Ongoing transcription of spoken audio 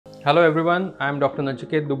Hello everyone, I am Dr.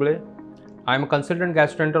 Nachiket Dubale. I am a consultant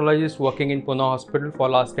gastroenterologist working in Poona hospital for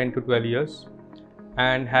last 10 to 12 years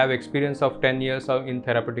and have experience of 10 years in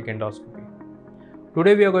therapeutic endoscopy.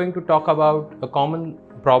 Today we are going to talk about a common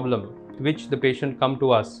problem which the patient come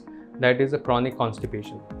to us, that is a chronic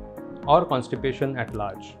constipation or constipation at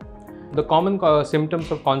large. The common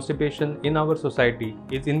symptoms of constipation in our society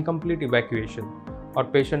is incomplete evacuation or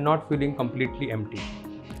patient not feeling completely empty.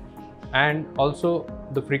 And also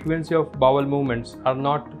the frequency of bowel movements are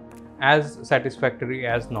not as satisfactory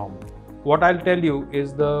as normal. What I'll tell you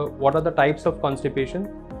is what are the types of constipation,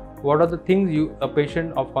 what are the things a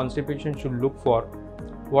patient of constipation should look for,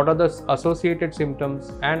 what are the associated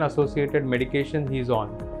symptoms and associated medication he is on.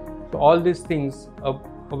 So all these things a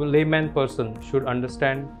layman person should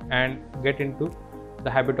understand and get into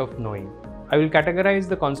the habit of knowing. I will categorize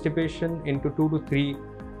the constipation into 2 to 3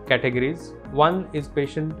 categories. One is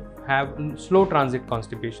patient have slow transit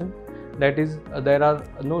constipation, that is there are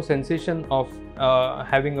no sensation of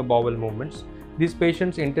having a bowel movements. These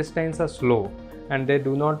patients' intestines are slow and they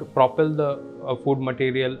do not propel the food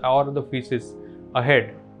material or the feces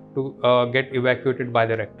ahead to get evacuated by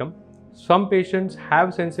the rectum. Some patients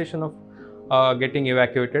have sensation of getting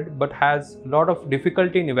evacuated but has a lot of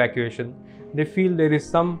difficulty in evacuation. They feel there is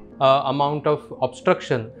some amount of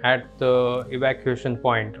obstruction at the evacuation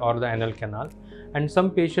point or the anal canal, and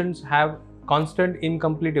some patients have constant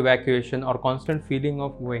incomplete evacuation or constant feeling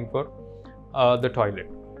of going for the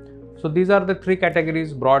toilet. So these are the 3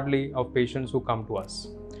 categories broadly of patients who come to us.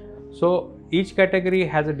 So each category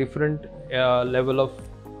has a different level of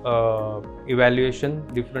evaluation,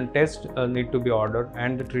 different tests need to be ordered,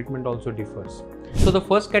 and the treatment also differs. So the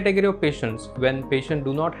first category of patients, when patients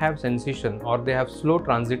do not have sensation or they have slow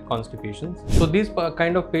transit constipations, so these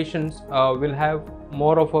kind of patients will have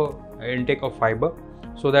more of a intake of fiber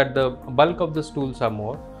so that the bulk of the stools are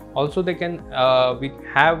more. Also they can we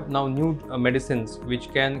have now new medicines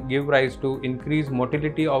which can give rise to increased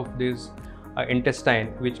motility of this intestine,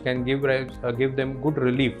 which can give them good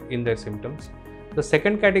relief in their symptoms. The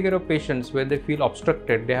second category of patients, where they feel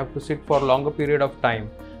obstructed, they have to sit for a longer period of time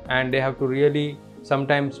and they have to really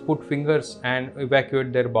sometimes put fingers and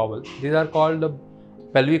evacuate their bowel. These are called the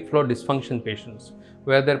pelvic floor dysfunction patients,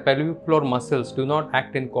 where their pelvic floor muscles do not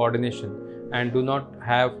act in coordination and do not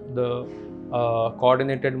have the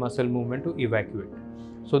coordinated muscle movement to evacuate.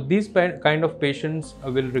 So these kind of patients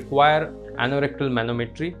will require anorectal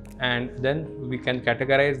manometry, and then we can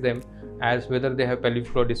categorize them as whether they have pelvic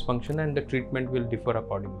floor dysfunction, and the treatment will differ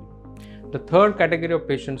accordingly. The third category of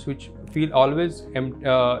patients which feel always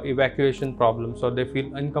evacuation problems or they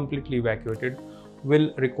feel incompletely evacuated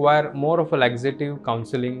will require more of a laxative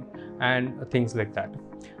counseling and things like that.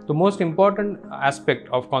 The most important aspect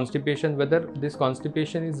of constipation, whether this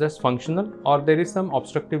constipation is just functional or there is some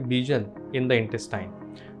obstructive lesion in the intestine.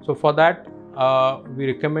 So for that we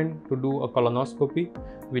recommend to do a colonoscopy,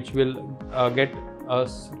 which will get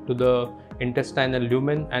us to the intestinal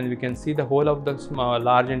lumen, and we can see the whole of the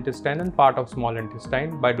large intestine and part of small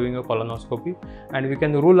intestine by doing a colonoscopy, and we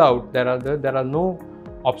can rule out there are no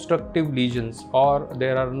obstructive lesions or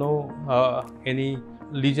there are no any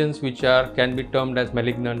lesions which can be termed as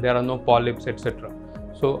malignant, there are no polyps, etc.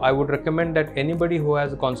 So I would recommend that anybody who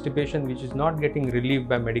has a constipation which is not getting relief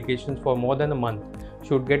by medications for more than a month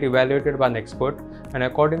should get evaluated by an expert, and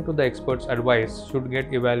according to the expert's advice should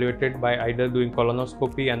get evaluated by either doing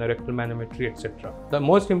colonoscopy, anorectal manometry, etc. The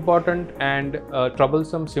most important and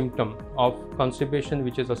troublesome symptom of constipation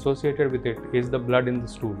which is associated with it is the blood in the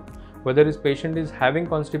stool. Whether this patient is having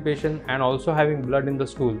constipation and also having blood in the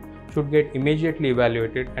stool should get immediately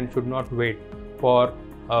evaluated and should not wait for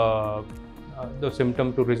the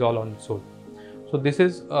symptom to resolve on its own. So this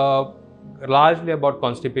is largely about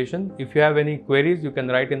constipation. If you have any queries, you can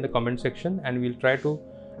write in the comment section and we'll try to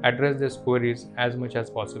address these queries as much as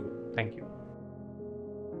possible. Thank you.